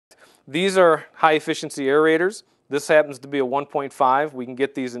These are high efficiency aerators. This happens to be a 1.5. We can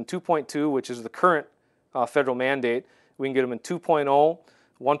get these in 2.2, which is the current federal mandate. We can get them in 2.0,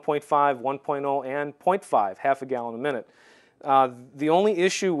 1.5, 1.0, and 0.5, half a gallon a minute. The only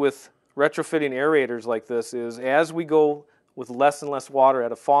issue with retrofitting aerators like this is as we go with less and less water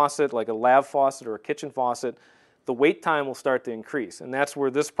at a faucet, like a lab faucet or a kitchen faucet, the wait time will start to increase, and that's where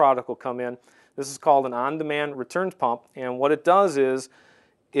this product will come in. This is called an on-demand returns pump, and what it does is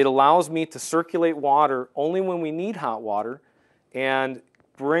it allows me to circulate water only when we need hot water and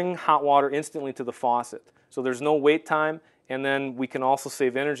bring hot water instantly to the faucet. So there's no wait time, and then we can also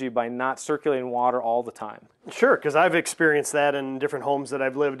save energy by not circulating water all the time. Sure, because I've experienced that in different homes that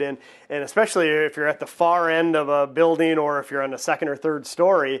I've lived in, and especially if you're at the far end of a building or if you're on the second or third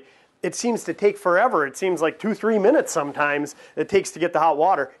story, it seems to take forever. It seems like 2-3 minutes sometimes it takes to get the hot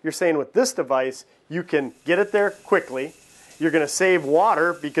water. You're saying with this device, you can get it there quickly. You're going to save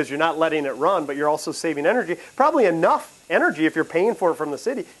water because you're not letting it run, but you're also saving energy. Probably enough energy if you're paying for it from the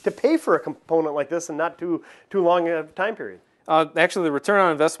city to pay for a component like this and not too long a time period. Actually, the return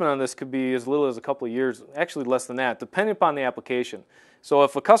on investment on this could be as little as a couple of years, actually less than that, depending upon the application. So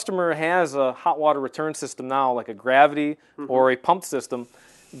if a customer has a hot water return system now, like a gravity or a pump system,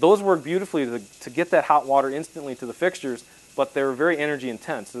 those work beautifully to get that hot water instantly to the fixtures, but they're very energy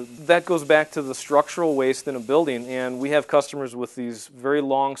intense. That goes back to the structural waste in a building, and we have customers with these very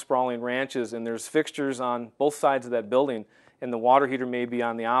long sprawling ranches, and there's fixtures on both sides of that building, and the water heater may be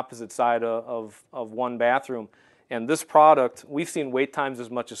on the opposite side of one bathroom. And this product, we've seen wait times as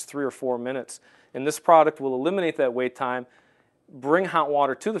much as 3 or 4 minutes, and this product will eliminate that wait time, bring hot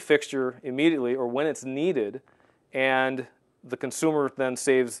water to the fixture immediately or when it's needed, and the consumer then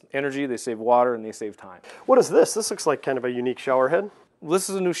saves energy, they save water, and they save time. What is this? This looks like kind of a unique shower head. This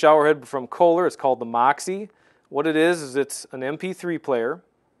is a new shower head from Kohler. It's called the Moxie. What it is it's an MP3 player.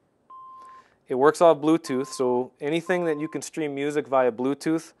 It works off Bluetooth, so anything that you can stream music via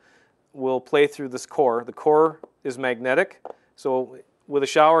Bluetooth will play through this core. The core is magnetic, so with a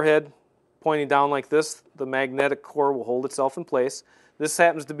shower head pointing down like this, the magnetic core will hold itself in place. This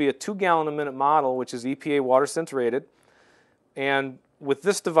happens to be a 2-gallon a minute model, which is EPA water sense rated. And with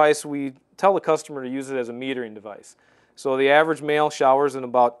this device, we tell the customer to use it as a metering device. So the average male showers in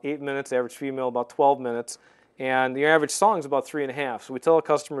about 8 minutes, average female about 12 minutes, and the average song is about 3.5. So we tell a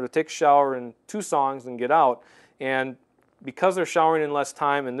customer to take a shower in 2 songs and get out. And because they're showering in less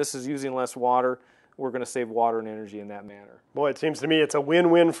time and this is using less water, we're going to save water and energy in that manner. Boy, it seems to me it's a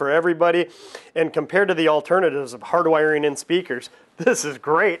win-win for everybody. And compared to the alternatives of hardwiring in speakers, this is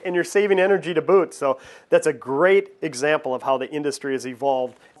great, and you're saving energy to boot. So that's a great example of how the industry has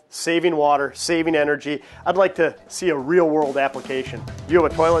evolved. Saving water, saving energy. I'd like to see a real-world application. You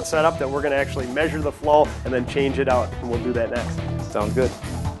have a toilet set up that we're going to actually measure the flow and then change it out, and we'll do that next. Sounds good.